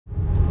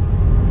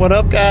What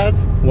up,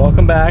 guys?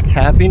 Welcome back.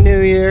 Happy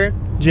New Year.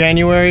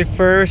 January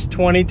 1st,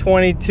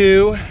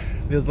 2022.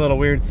 Feels a little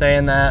weird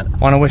saying that.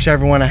 Want to wish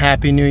everyone a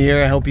happy new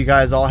year. I hope you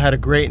guys all had a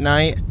great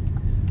night.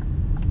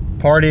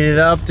 Partied it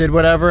up, did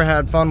whatever,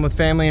 had fun with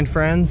family and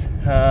friends.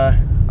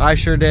 I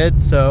sure did.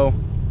 So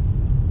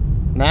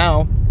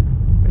now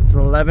it's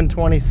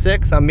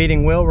 11:26. I'm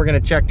meeting Will. We're gonna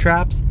check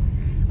traps.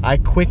 I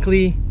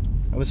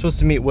was supposed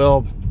to meet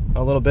Will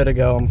a little bit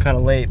ago. I'm kind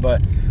of late,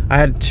 but I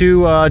had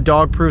two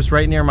dog proofs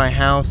right near my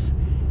house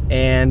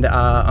and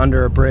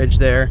under a bridge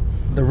there.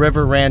 The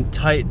river ran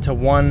tight to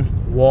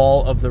one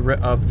wall of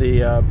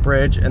the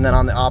bridge, and then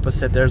on the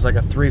opposite there's like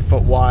a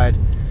 3-foot wide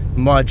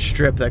mud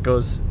strip that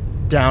goes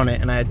down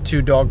it, and I had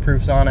two dog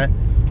proofs on it.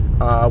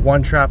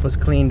 One trap was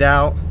cleaned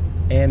out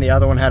and the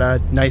other one had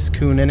a nice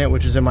coon in it,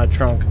 which is in my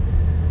trunk.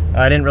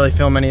 I didn't really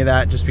film any of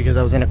that just because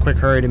I was in a quick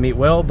hurry to meet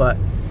Will, but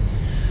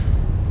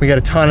we got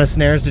a ton of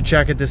snares to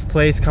check at this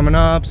place coming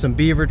up, some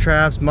beaver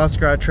traps,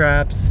 muskrat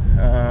traps,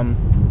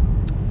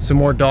 some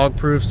more dog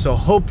proofs, so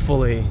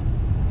hopefully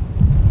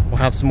we'll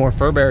have some more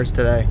fur bearers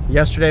today.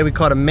 Yesterday we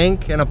caught a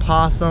mink and a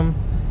possum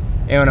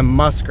and a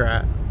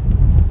muskrat.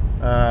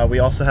 We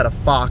also had a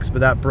fox,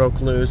 but that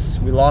broke loose.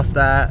 We lost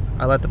that.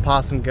 I let the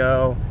possum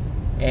go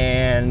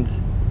and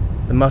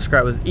the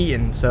muskrat was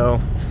eaten,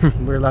 so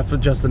we were left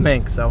with just the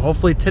mink. So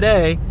hopefully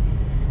today,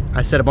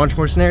 I set a bunch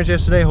more snares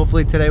yesterday,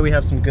 hopefully today we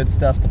have some good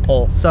stuff to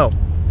pull. So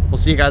we'll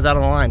see you guys out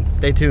on the line.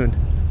 Stay tuned.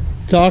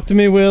 Talk to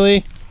me,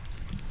 Willie.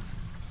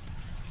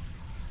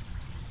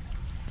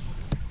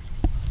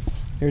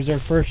 Here's our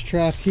first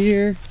trap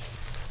here.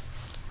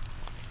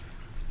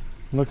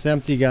 Looks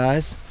empty,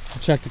 guys. I'll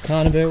check the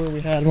conveyor where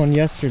we had one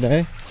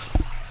yesterday.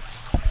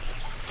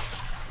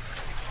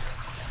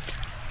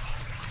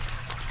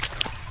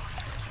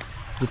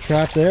 Is the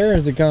trap there or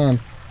is it gone?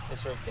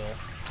 It's right there.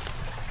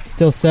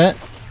 Still set?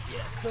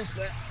 Yeah, still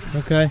set.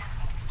 Okay.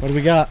 What do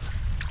we got?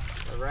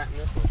 A rat in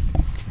this one.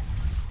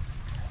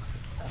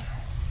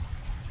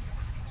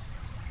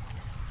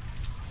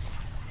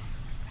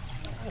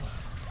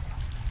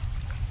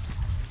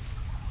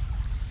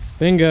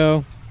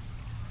 Bingo.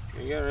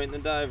 There you go, right in the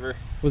diver.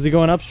 Was he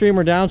going upstream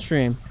or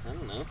downstream? I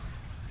don't know.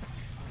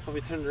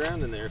 Probably turned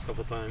around in there a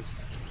couple times.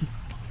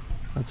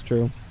 That's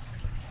true.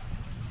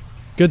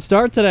 Good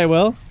start today,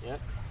 Will.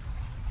 Yep.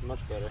 Much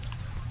better.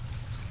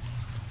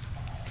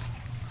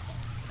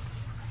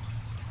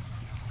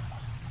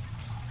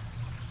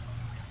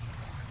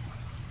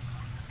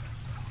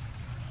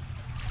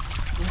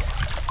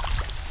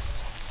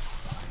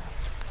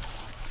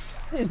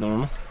 He's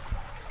normal.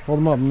 Hold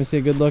him up. Let me see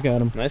a good look at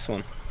him. Nice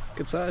one.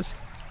 Good size.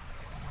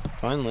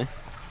 Finally.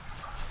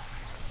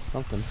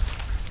 Something.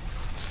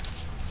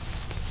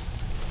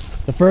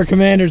 The fur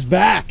commander's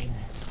back.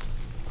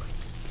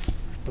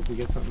 Let's hope we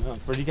get something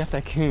else. Where'd you get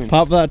that coon?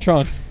 Pop that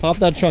trunk. Pop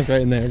that trunk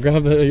right in there.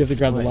 Grab it. You have to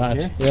grab the Right latch.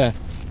 here? Yeah.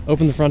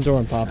 Open the front door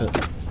and pop it.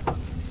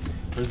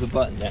 Where's the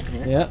button? Down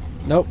here? Yeah.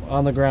 Nope.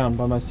 On the ground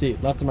by my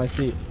seat. Left of my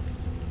seat.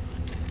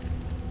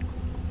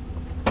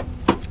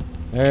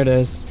 There it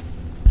is.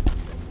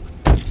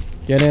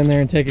 Get in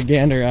there and take a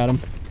gander at him.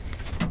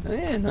 Oh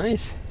yeah,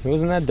 nice. It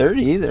wasn't that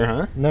dirty either,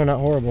 huh? No, not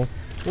horrible.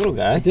 Little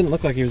guy. It didn't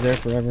look like he was there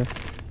forever.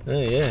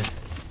 Oh yeah.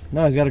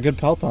 No, he's got a good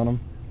pelt on him.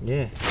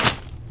 Yeah.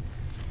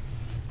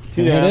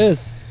 There it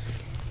is.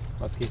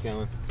 Let's keep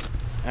going.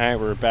 Alright,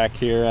 we're back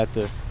here at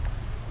the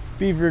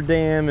beaver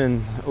dam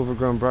and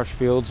overgrown brush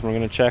fields. We're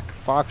gonna check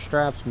fox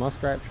traps,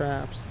 muskrat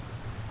traps.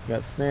 We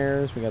got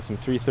snares, we got some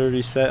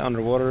 330 set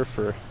underwater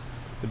for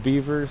the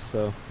beavers,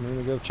 so we're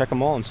gonna go check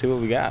them all and see what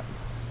we got.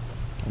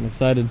 I'm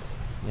excited.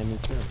 Yeah, me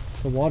too.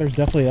 The water's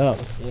definitely up.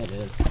 Yeah, it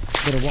is.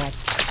 Better watch.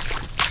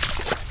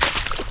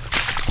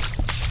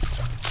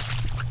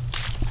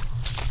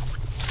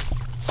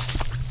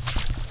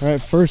 All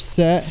right, first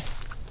set.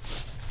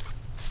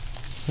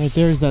 Right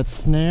there is that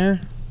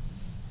snare.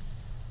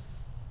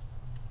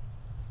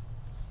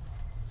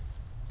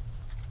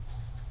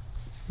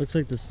 Looks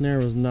like the snare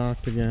was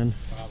knocked again.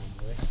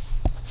 Probably.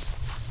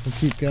 We'll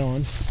keep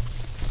going.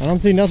 I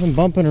don't see nothing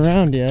bumping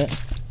around yet.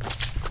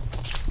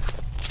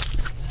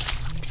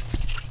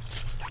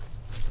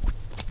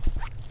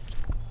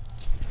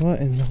 What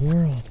in the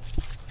world?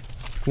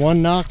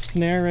 One knocked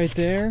snare right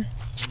there.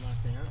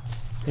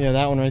 Yeah,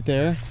 that one right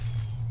there.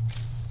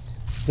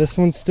 This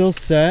one's still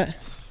set.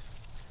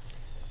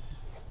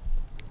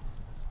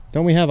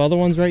 Don't we have other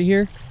ones right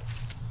here?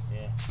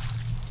 Yeah.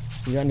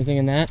 You got anything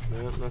in that?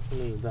 No, nothing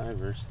in the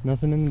divers.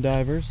 Nothing in the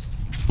divers.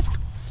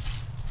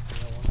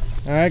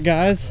 All right,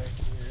 guys.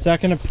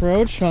 Second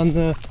approach on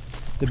the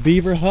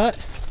beaver hut.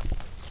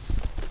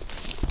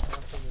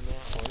 Nothing in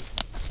that one.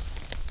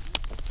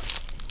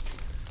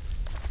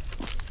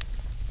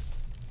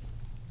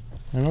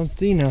 I don't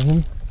see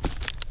nothing.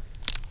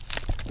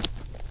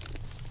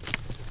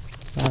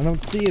 I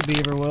don't see a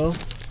beaver, Will.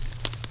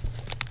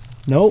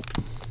 Nope.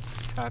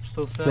 Trap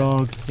still set?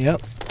 Frog.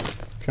 Yep.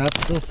 Trap's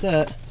still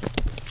set.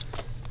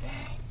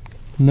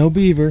 No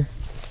beaver.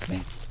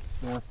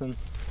 Nothing.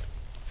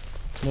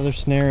 Another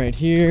snare right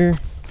here.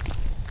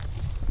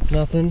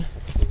 Nothing.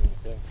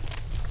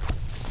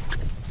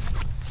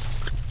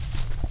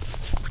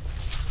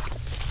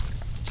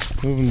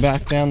 Moving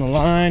back down the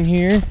line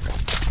here.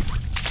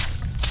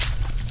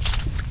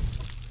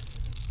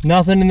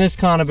 Nothing in this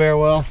conibear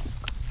well.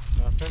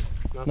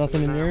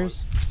 Nothing in yours?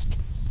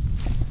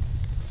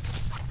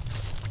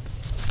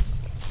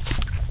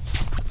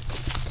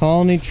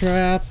 Colony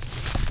trap,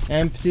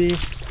 empty.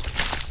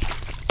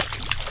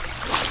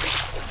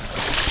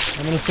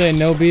 I'm gonna say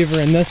no beaver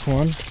in this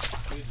one.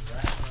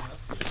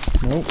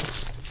 Nope.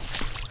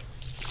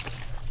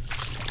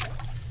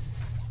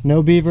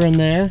 No beaver in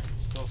there.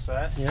 Still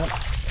set? Yep.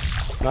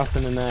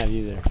 Nothing in that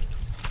either.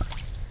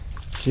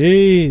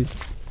 Jeez.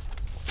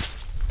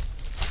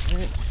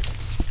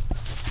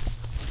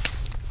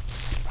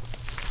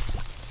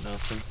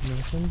 Nothing.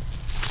 Nothing.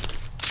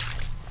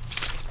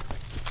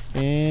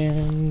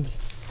 And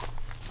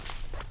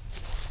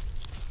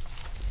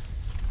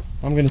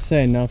I'm gonna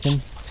say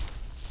nothing.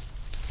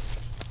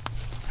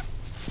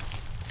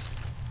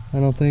 I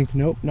don't think,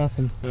 nope,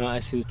 nothing. No, I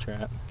see the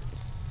trap.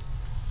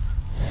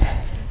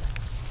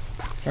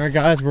 All right,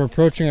 guys, we're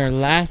approaching our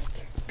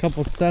last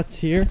couple sets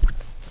here.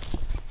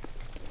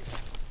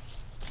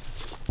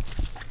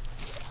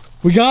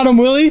 We got him,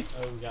 Willie.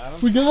 Oh, we got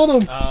him? We got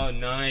him. Oh,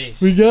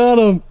 nice. We got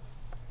him.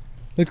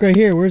 Look right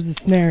here. Where's the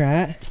snare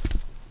at?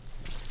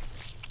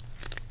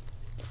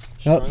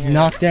 Oh,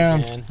 knocked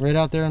down. Man. Right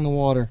out there in the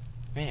water.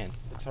 Man,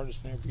 it's hard to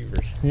snare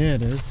beavers. Yeah,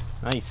 it is.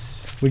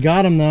 Nice. We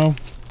got him, though.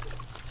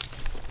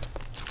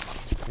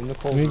 In the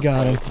cold. We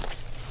got him.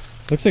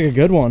 Looks like a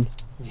good one.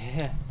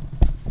 Yeah.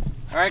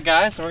 All right,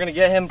 guys, so we're gonna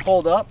get him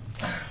pulled up.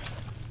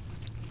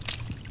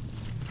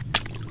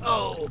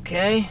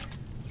 Okay.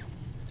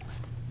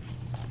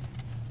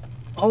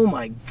 Oh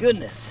my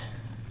goodness.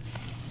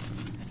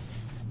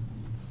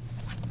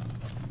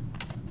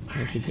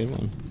 That's a good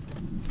one.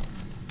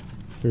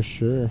 For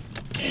sure.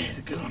 It's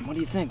a good one. What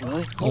do you think,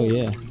 Lily? Oh,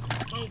 yeah. Holy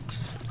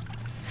smokes.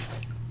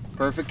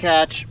 Perfect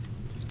catch.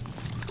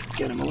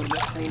 Get him a little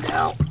bit cleaned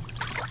out.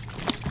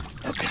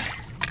 Okay.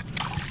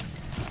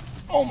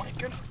 Oh my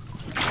goodness.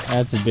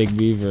 That's a big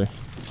beaver.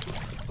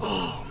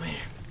 Oh man.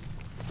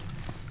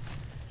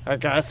 All right,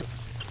 guys,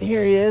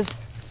 here he is.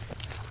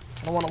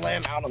 I don't want to lay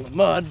him out on the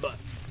mud, but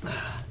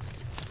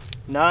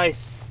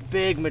nice,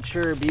 big,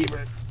 mature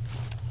beaver.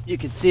 You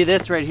can see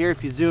this right here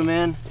if you zoom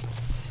in.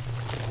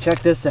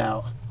 Check this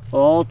out.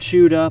 All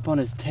chewed up on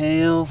his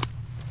tail.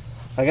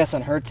 I guess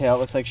on her tail, it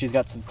looks like she's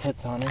got some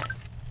tits on her.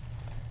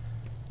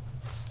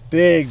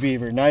 Big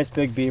beaver, nice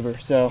big beaver.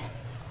 So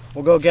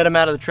we'll go get him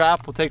out of the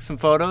trap. We'll take some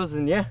photos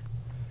and yeah,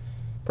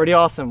 pretty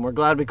awesome. We're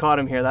glad we caught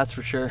him here, that's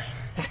for sure.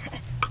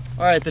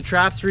 All right, the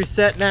trap's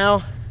reset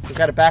now. We've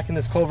got it back in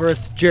this culvert.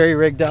 It's jerry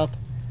rigged up.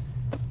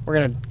 We're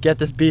gonna get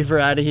this beaver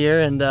out of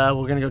here and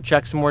we're gonna go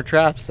check some more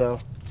traps. So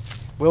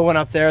Will went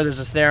up there. There's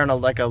a snare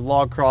on like a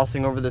log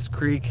crossing over this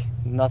creek.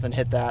 Nothing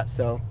hit that,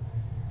 so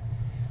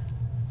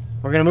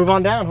we're gonna move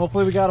on down.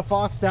 Hopefully we got a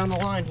fox down the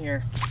line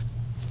here.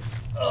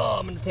 Oh,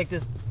 I'm gonna take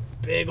this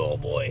big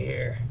old boy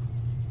here.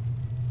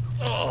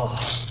 Oh,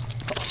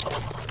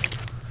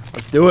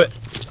 let's do it.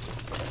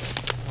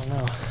 I don't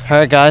know. All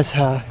right, guys.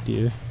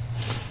 Deer.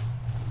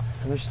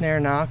 Another snare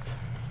knocked.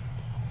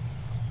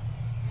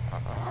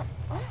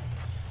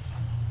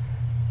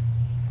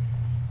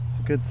 It's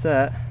a good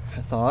set,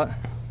 I thought.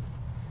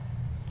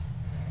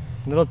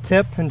 Little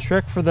tip and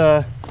trick for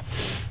the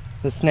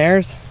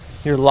snares.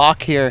 Your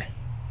lock here,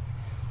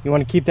 you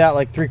want to keep that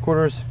like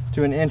 3/4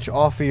 to an inch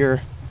off of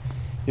your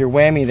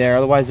whammy there,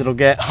 otherwise it'll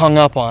get hung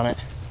up on it.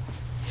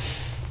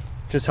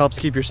 Just helps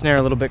keep your snare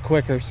a little bit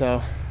quicker.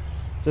 So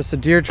just a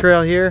deer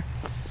trail here.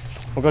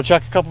 We'll go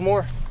check a couple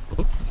more.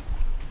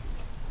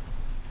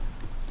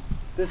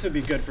 This would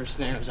be good for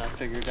snares, I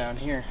figured, down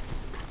here.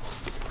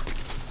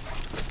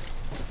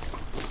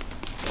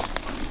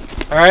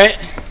 All right,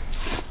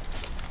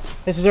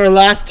 this is our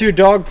last two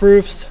dog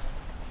proofs.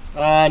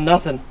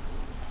 Nothing,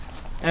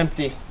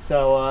 empty.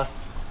 So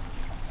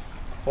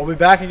we'll be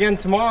back again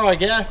tomorrow, I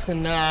guess,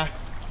 and I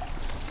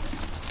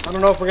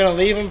don't know if we're gonna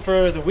leave them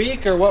for the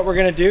week or what we're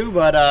gonna do,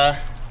 but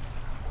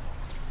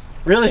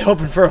really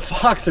hoping for a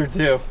fox or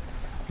two.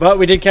 But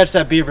we did catch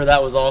that beaver.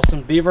 That was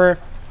awesome. Beaver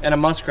and a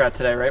muskrat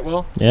today, right,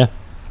 Will? Yeah.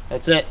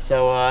 That's it.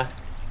 So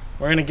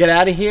we're gonna get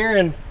out of here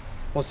and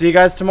we'll see you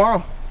guys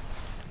tomorrow.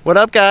 What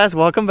up, guys?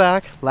 Welcome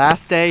back.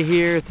 Last day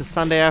here. It's a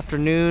Sunday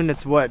afternoon.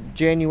 It's what,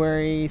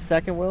 January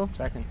 2nd, Will?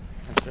 2nd.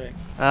 That's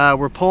right.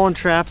 We're pulling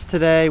traps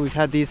today. We've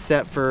had these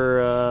set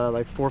for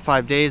like 4 or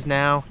 5 days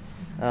now.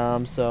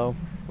 So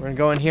we're gonna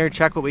go in here,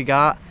 check what we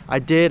got. I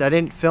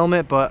didn't film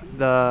it, but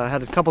I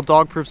had a couple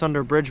dog proofs under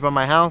a bridge by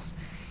my house,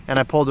 and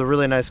I pulled a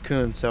really nice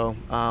coon. So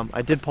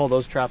I did pull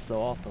those traps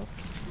though also.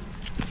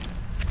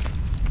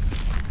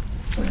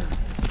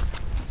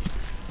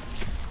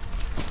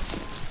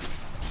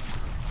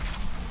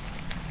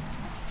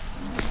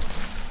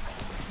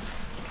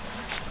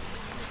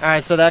 All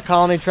right, so that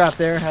colony trap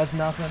there has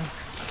nothing.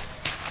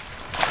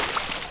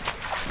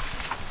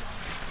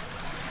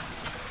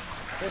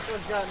 This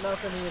one's got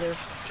nothing either.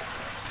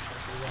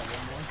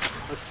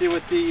 Let's see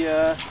what the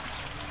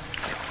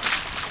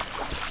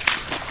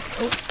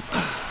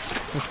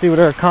let's see what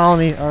our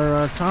colony,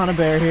 our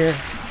conibear here.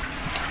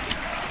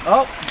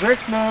 Oh,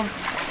 bricks moved.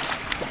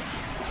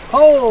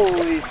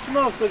 Holy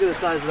smokes, look at the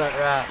size of that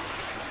rat.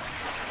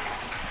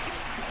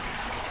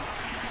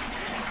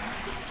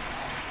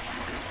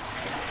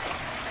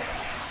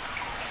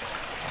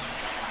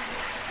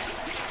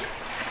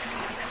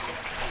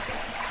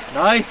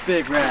 Nice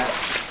big rat.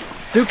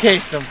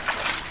 Suitcased him.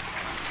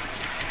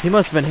 He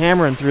must have been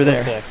hammering through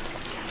there. Okay.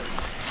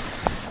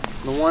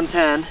 The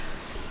 110.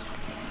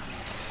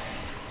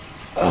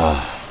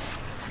 Ugh.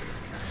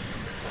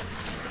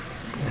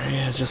 There he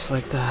is, just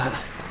like that.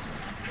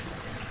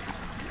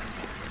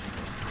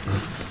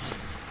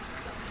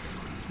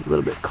 A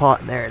little bit caught,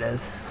 and there it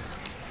is.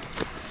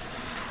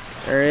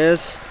 There it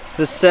is.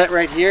 This set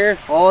right here,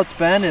 all it's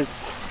been is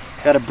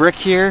got a brick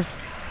here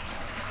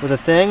with a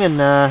thing,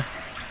 and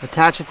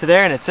attach it to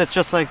there, and it sits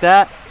just like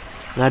that.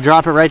 And I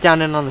drop it right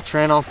down in on the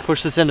channel,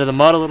 push this into the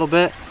mud a little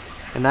bit,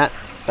 and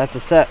that's a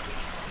set.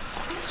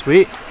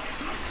 Sweet.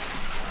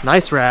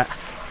 Nice rat.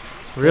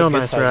 Real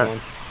nice rat. One.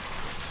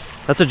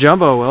 That's a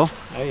jumbo, Will.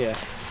 Oh yeah.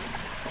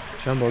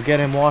 Jumbo, get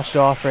him washed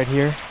off right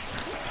here.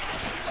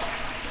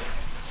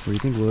 What do you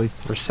think, Willie?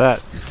 We're set.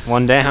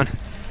 One down.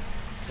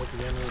 Look at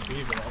the end of the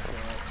beaver.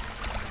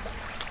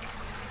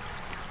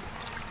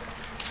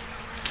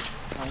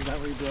 Is that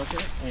where you broke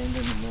it? And in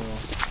the middle.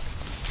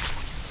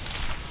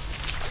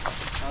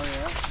 Oh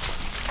yeah.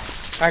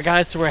 Alright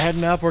guys, so we're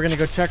heading up. We're gonna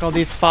go check all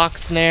these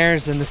fox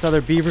snares and this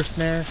other beaver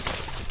snare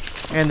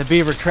and the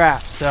beaver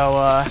trap.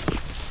 So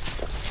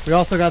we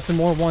also got some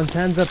more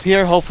 110s up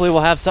here. Hopefully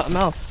we'll have something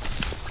else.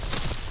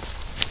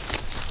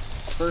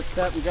 First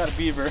step, we got a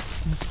beaver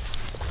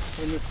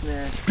in the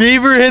snare.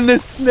 Beaver in the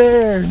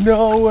snare,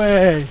 no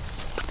way.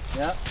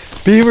 Yep.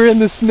 Beaver in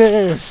the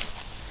snare.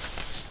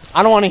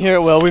 I don't want to hear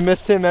it, Will. We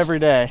missed him every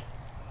day.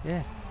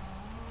 Yeah.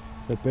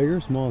 Is that bigger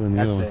or smaller than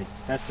the other one? Big.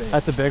 That's big.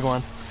 That's a big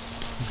one.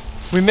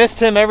 We missed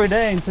him every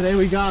day, and today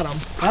we got him.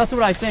 That's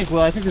what I think, Will.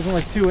 I think there's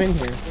only 2 in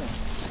here. Yeah.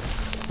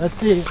 Let's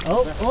see.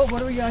 Oh, what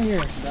do we got here?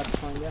 About to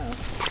find out.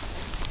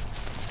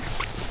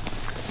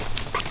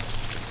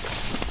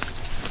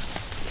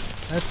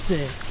 Let's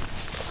see.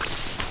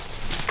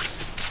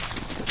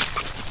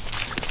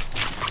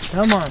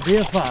 Come on, be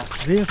a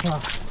fox, be a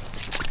fox.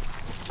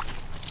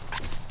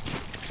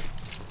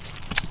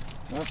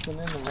 Nothing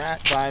in the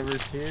rat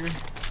divers here.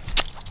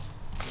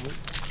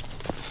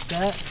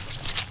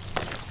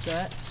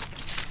 Set.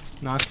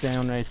 Knocked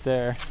down right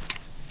there.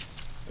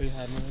 Oh, you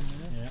had one in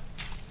there? Yeah.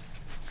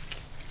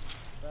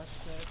 That's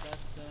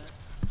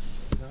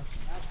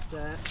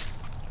set.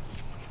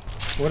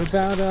 What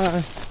about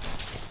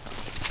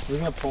we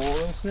gonna pull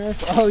those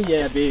snares? Oh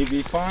yeah,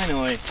 baby,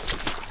 finally.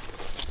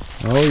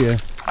 Oh yeah.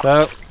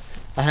 So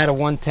I had a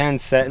 110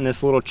 set in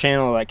this little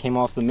channel that came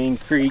off the main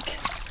creek.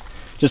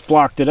 Just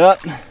blocked it up.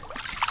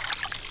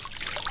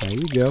 There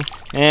you go.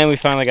 And we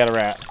finally got a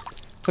rat.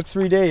 Took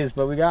 3 days,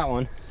 but we got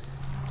one.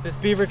 This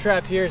beaver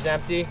trap here is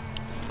empty.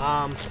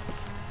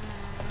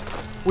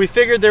 We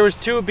figured there was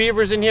 2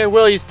 beavers in here.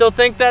 Will, you still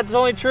think that's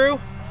only true?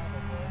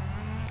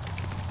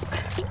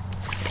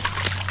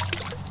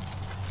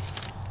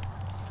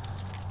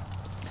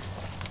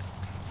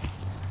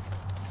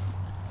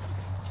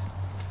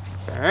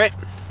 All right.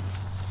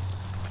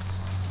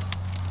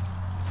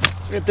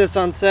 Get this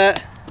on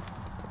set.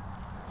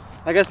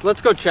 I guess let's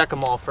go check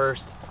them all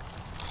first.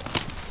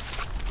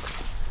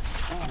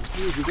 Oh,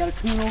 dude, we got a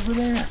coon over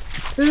there.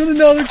 And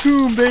another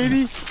coon,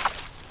 baby.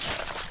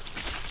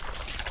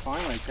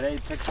 Finally, today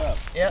it picked up.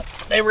 Yep,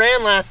 they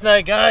ran last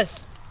night, guys.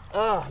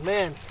 Oh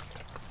man,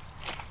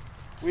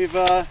 we've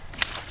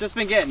just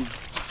been getting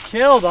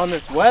killed on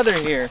this weather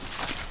here.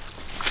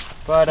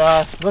 But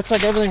looks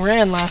like everything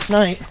ran last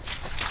night.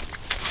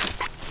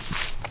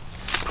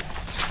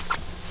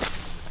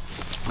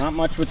 Not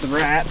much with the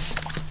rats.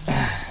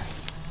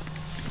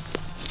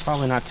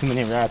 Probably not too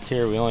many rats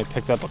here. We only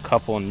picked up a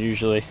couple, and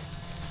usually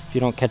if you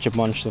don't catch a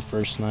bunch the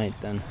first night,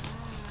 then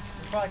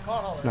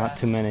it's not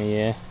too many,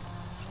 yeah.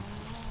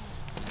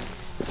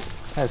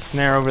 Had a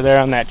snare over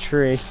there on that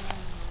tree.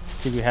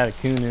 See if we had a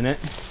coon in it.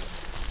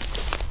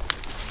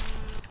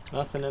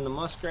 Nothing in the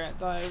muskrat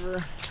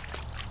diver.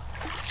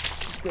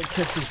 Let's go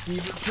check this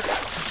beaver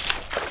trap.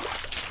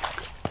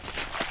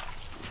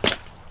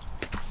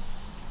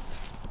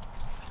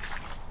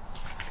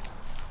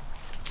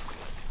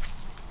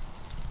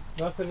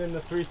 Nothing in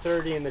the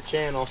 330 in the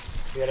channel.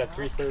 We had a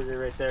 330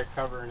 right there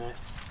covering it.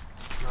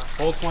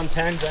 Both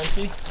 110s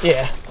empty?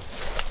 Yeah.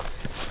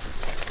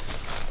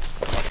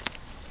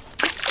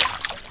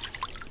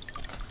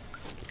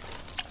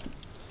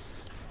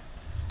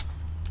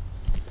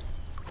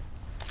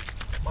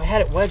 I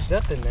had it wedged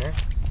up in there.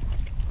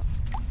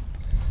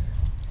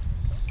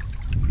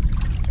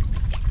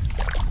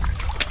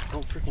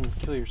 Don't freaking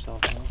kill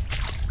yourself, man.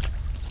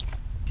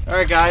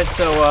 Alright guys,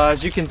 so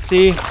as you can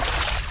see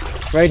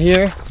right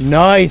here,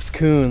 nice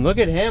coon. Look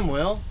at him,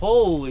 Will.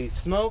 Holy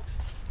smokes.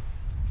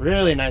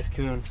 Really nice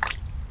coon.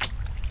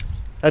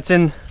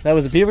 That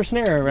was a beaver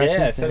snare or a raccoon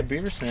Yeah, I snare? said a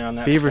beaver snare on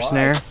that Beaver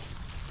slide. snare.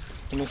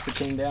 It must have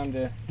came down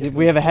to... Did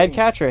we have a head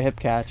catch or a hip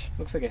catch?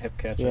 Looks like a hip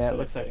catch. Yeah, it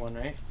looks like one,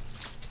 right?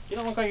 You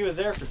don't look like he was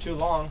there for too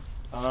long.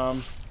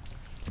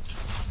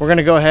 we're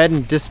gonna go ahead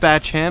and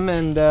dispatch him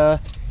and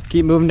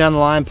keep moving down the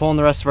line, pulling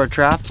the rest of our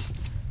traps.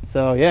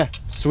 So yeah,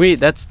 sweet.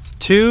 That's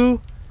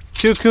two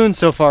coons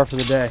so far for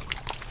the day.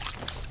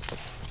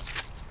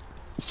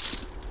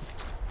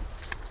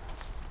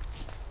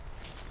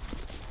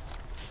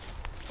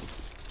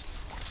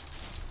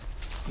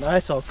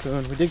 Nice old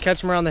coon. We did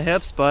catch him around the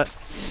hips, but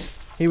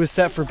he was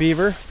set for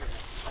beaver.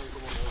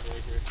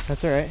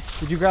 That's all right.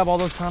 Did you grab all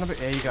those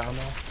conibears? Yeah, you got them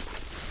all.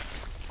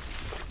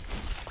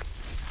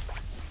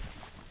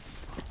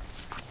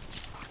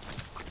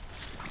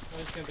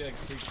 It's gonna be like a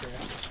creek trip.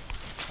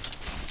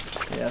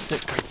 Yeah,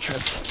 thick creek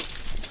trips.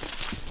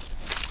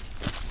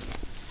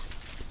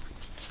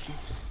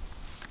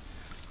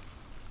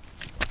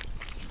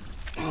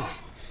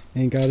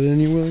 Ain't got it in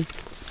you, Willie?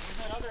 There's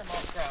that other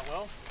muskrat,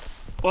 Will.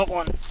 What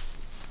one?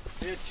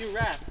 We had 2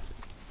 rats.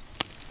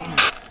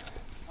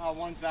 Oh,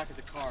 one's back at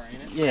the car,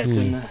 ain't it? Yeah, it's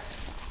in the...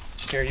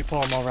 Here, you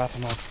pull him, I'll wrap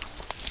him up.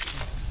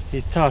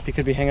 He's tough. He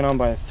could be hanging on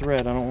by a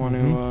thread. I don't want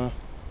to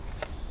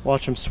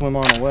watch him swim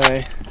on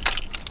away.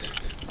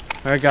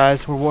 All right,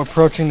 guys, we're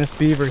approaching this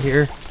beaver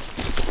here.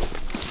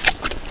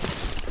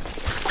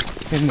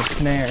 In the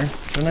snare.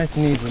 They're nice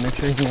and easy. Make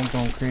sure he ain't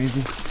going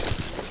crazy.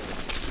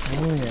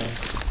 Oh,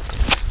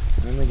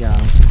 yeah. And we got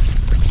him.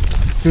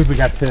 Dude, we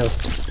got 2.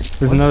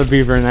 There's another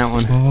beaver in that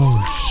one.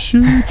 Oh,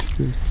 shoot.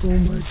 Oh,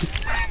 my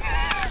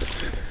God.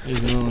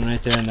 There's another one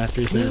right there in that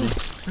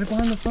 330. Right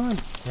behind the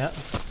front. Yep.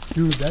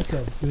 Dude, that's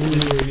a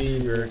big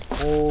beaver.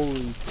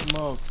 Holy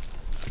smoke.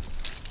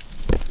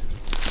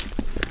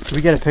 Can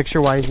we get a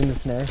picture while he's in the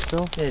snare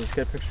still? Yeah, just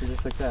got a picture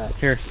just like that.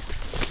 Here.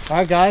 All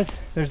right, guys.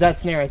 There's that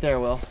snare right there,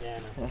 Will. Yeah, I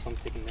know. That's what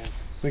I'm taking this.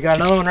 We got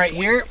another one right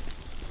here.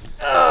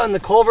 In the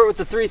culvert with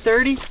the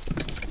 330.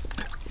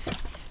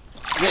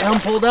 Get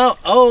him pulled out.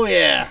 Oh,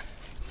 yeah.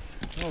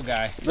 Little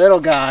guy. Little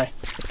guy.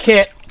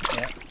 Kit.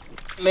 Yeah.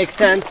 Makes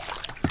sense.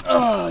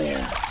 Oh,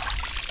 yeah.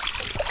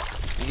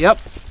 Yep.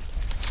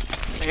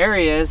 There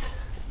he is.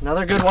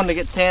 Another good one to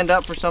get tanned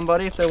up for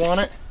somebody if they want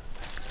it.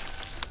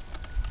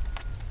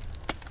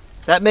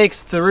 That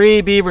makes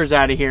 3 beavers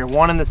out of here.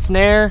 1 in the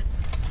snare,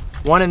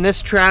 1 in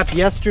this trap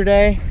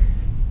yesterday,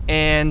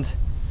 and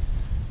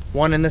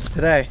 1 in this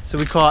today. So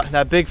we caught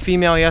that big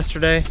female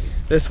yesterday,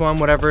 this one,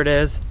 whatever it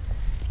is,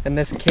 and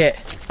this kit.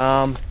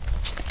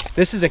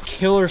 This is a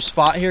killer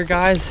spot here,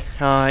 guys.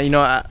 You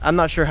know, I'm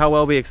not sure how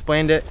well we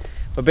explained it,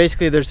 but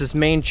basically there's this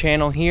main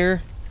channel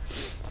here,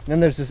 then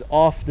there's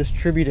this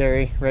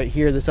tributary right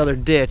here, this other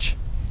ditch,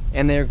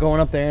 and they're going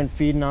up there and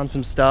feeding on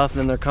some stuff, and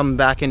then they're coming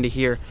back into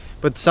here.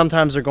 But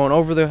sometimes they're going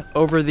over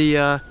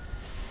the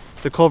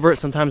culvert,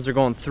 sometimes they're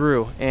going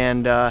through.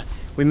 And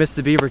we missed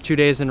the beaver 2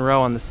 days in a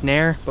row on the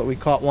snare, but we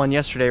caught one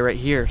yesterday right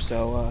here.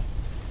 So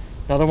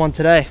another one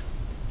today.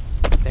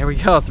 There we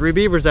go, 3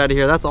 beavers out of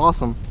here. That's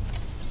awesome.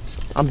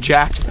 I'm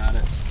jacked about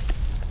it.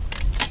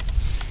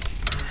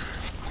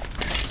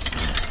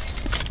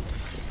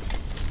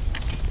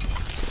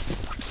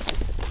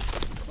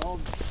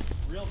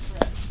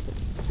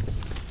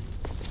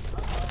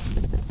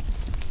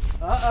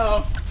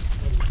 Uh-oh.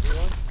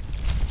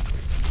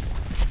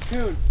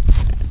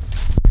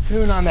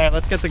 Coon on there.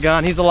 Let's get the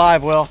gun. He's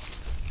alive, Will.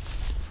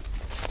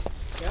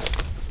 Yep.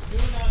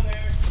 Coon on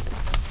there.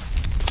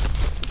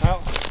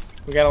 Well,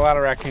 we got a lot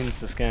of raccoons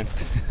to skin.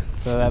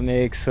 So that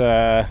makes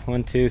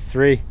 1, 2,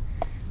 3.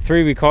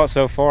 3 we caught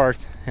so far,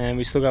 and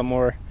we still got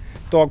more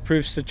dog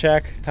proofs to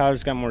check.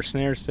 Tyler's got more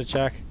snares to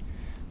check.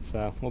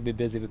 So we'll be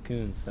busy with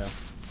coons. So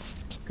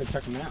let's go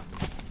check them out.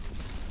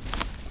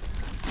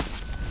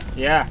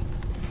 Yeah.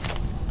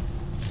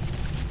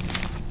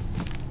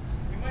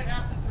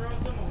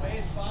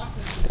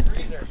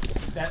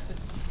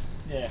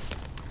 Yeah.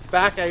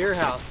 Back at your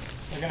house.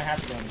 We're gonna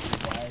have to go in the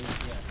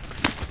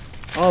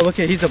Oh, look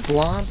at, he's a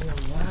blonde. Oh,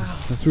 wow.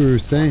 That's what we were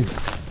saying.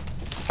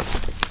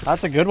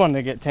 That's a good one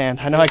to get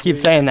tanned. I know I keep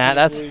saying that.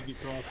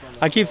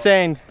 I keep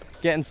saying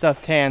getting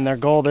stuff tanned. Their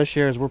goal this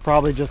year is we're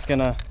probably just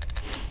gonna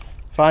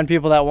find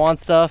people that want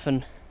stuff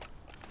and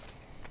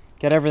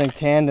get everything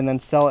tanned and then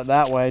sell it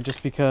that way,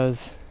 just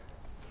because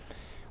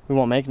we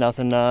won't make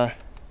nothing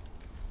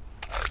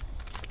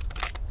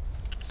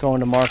going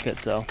to market.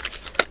 So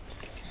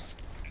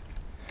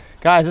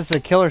guys, this is a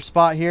killer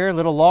spot here,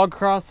 little log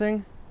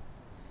crossing.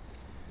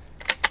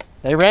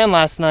 They ran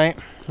last night,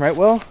 right,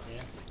 Will?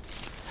 Yeah,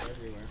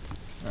 everywhere.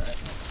 All right.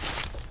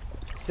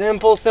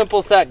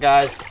 Simple set,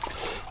 guys.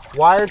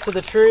 Wired to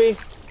the tree.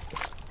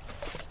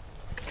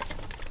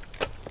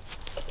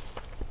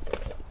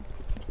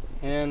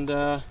 And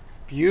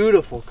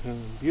beautiful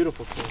coon,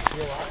 beautiful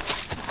coon.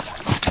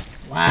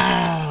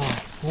 Wow,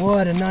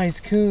 what a nice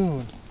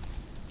coon.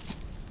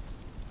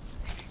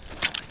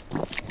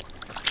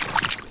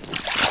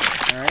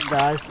 All right,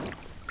 guys,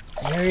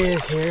 there he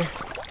is here.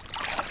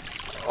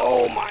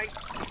 Oh my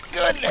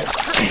goodness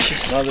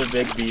gracious. Another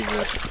big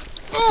beaver.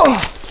 Oh,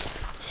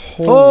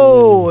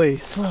 holy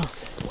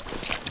smokes.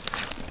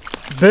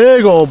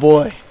 Big old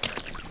boy.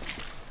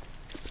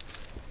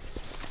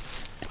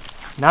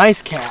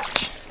 Nice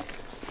catch.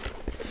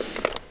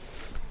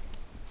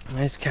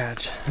 Nice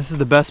catch. This is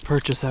the best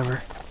purchase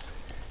ever.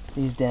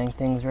 These dang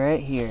things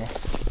right here.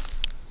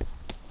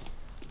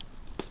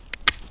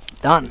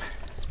 done.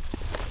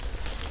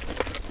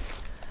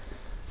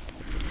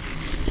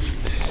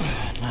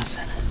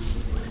 Nothing.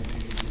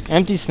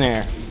 Empty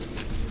snare.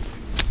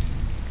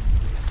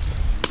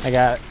 I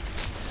got it.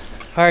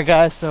 All right,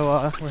 guys,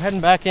 so we're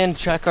heading back in to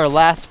check our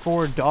last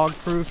 4 dog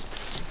proofs.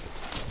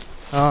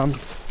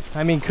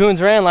 I mean,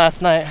 coons ran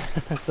last night,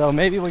 so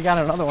maybe we got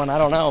another one, I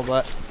don't know,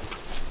 but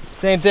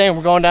same thing.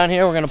 We're going down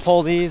here, we're gonna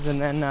pull these, and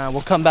then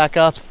we'll come back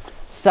up,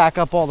 stack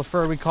up all the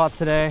fur we caught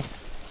today,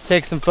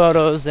 take some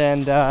photos,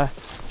 and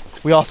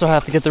we also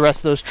have to get the rest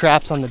of those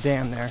traps on the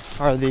dam there,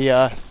 or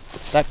the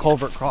that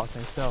culvert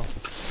crossing. So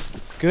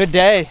good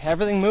day.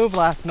 Everything moved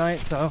last night,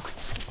 so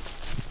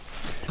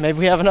maybe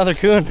we have another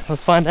coon.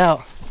 Let's find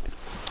out.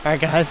 All right,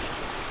 guys,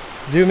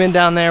 zoom in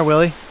down there,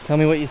 Willie. Tell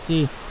me what you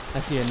see. I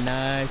see a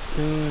nice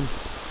coon.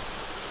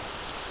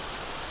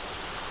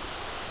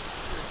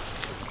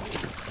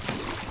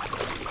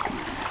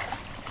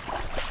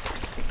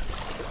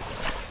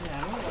 Yeah, I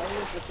don't know why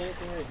there's the same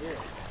thing right here.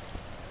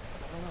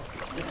 I don't know.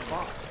 Different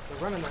box. They're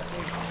running that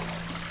same box.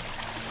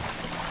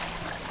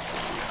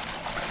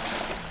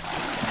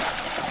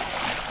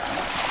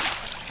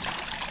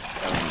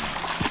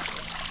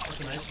 That's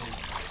a nice one.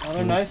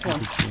 Another nice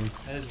one.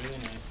 That is really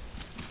nice.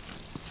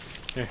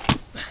 Here.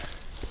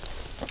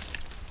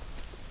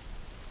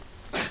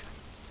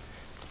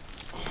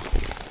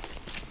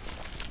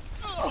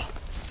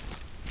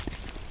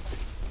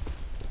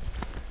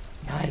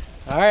 Nice.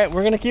 All right,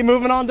 we're gonna keep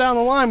moving on down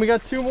the line. We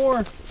got 2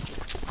 more.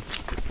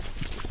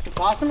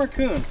 Possum or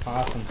coon?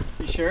 Possum.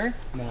 You sure?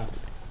 No.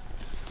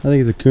 I think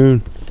it's a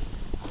coon.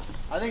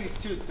 I think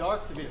it's too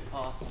dark to be a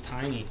possum. It's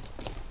tiny.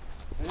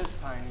 It is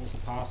tiny. It's a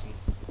possum.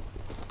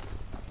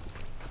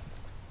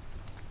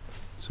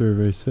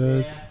 Survey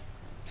says. Yeah.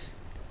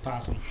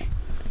 Possum.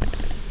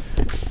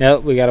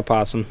 Yep, we got a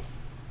possum.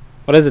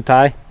 What is it,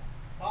 Ty?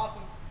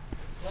 Possum.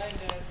 Laying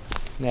dead.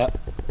 Yep.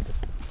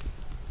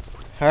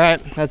 All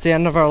right, that's the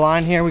end of our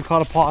line here. We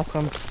caught a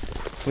possum.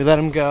 We let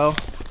him go.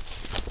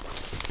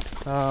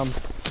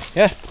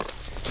 Yeah,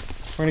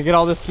 we're gonna get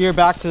all this gear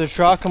back to the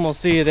truck and we'll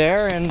see you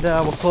there, and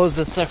we'll close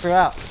this sucker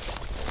out.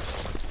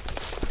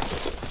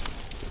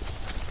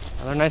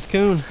 Another nice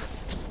coon.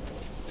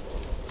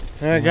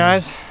 All right,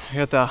 guys, I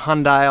got the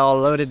Hyundai all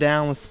loaded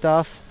down with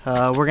stuff.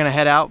 We're gonna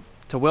head out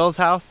to Will's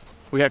house.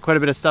 We got quite a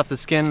bit of stuff to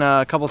skin,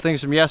 a couple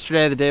things from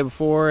yesterday, the day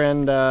before,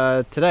 and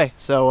today.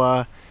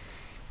 So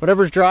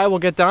whatever's dry, we'll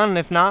get done, and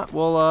if not,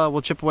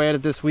 we'll chip away at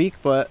it this week.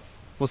 But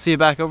we'll see you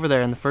back over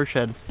there in the fur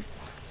shed.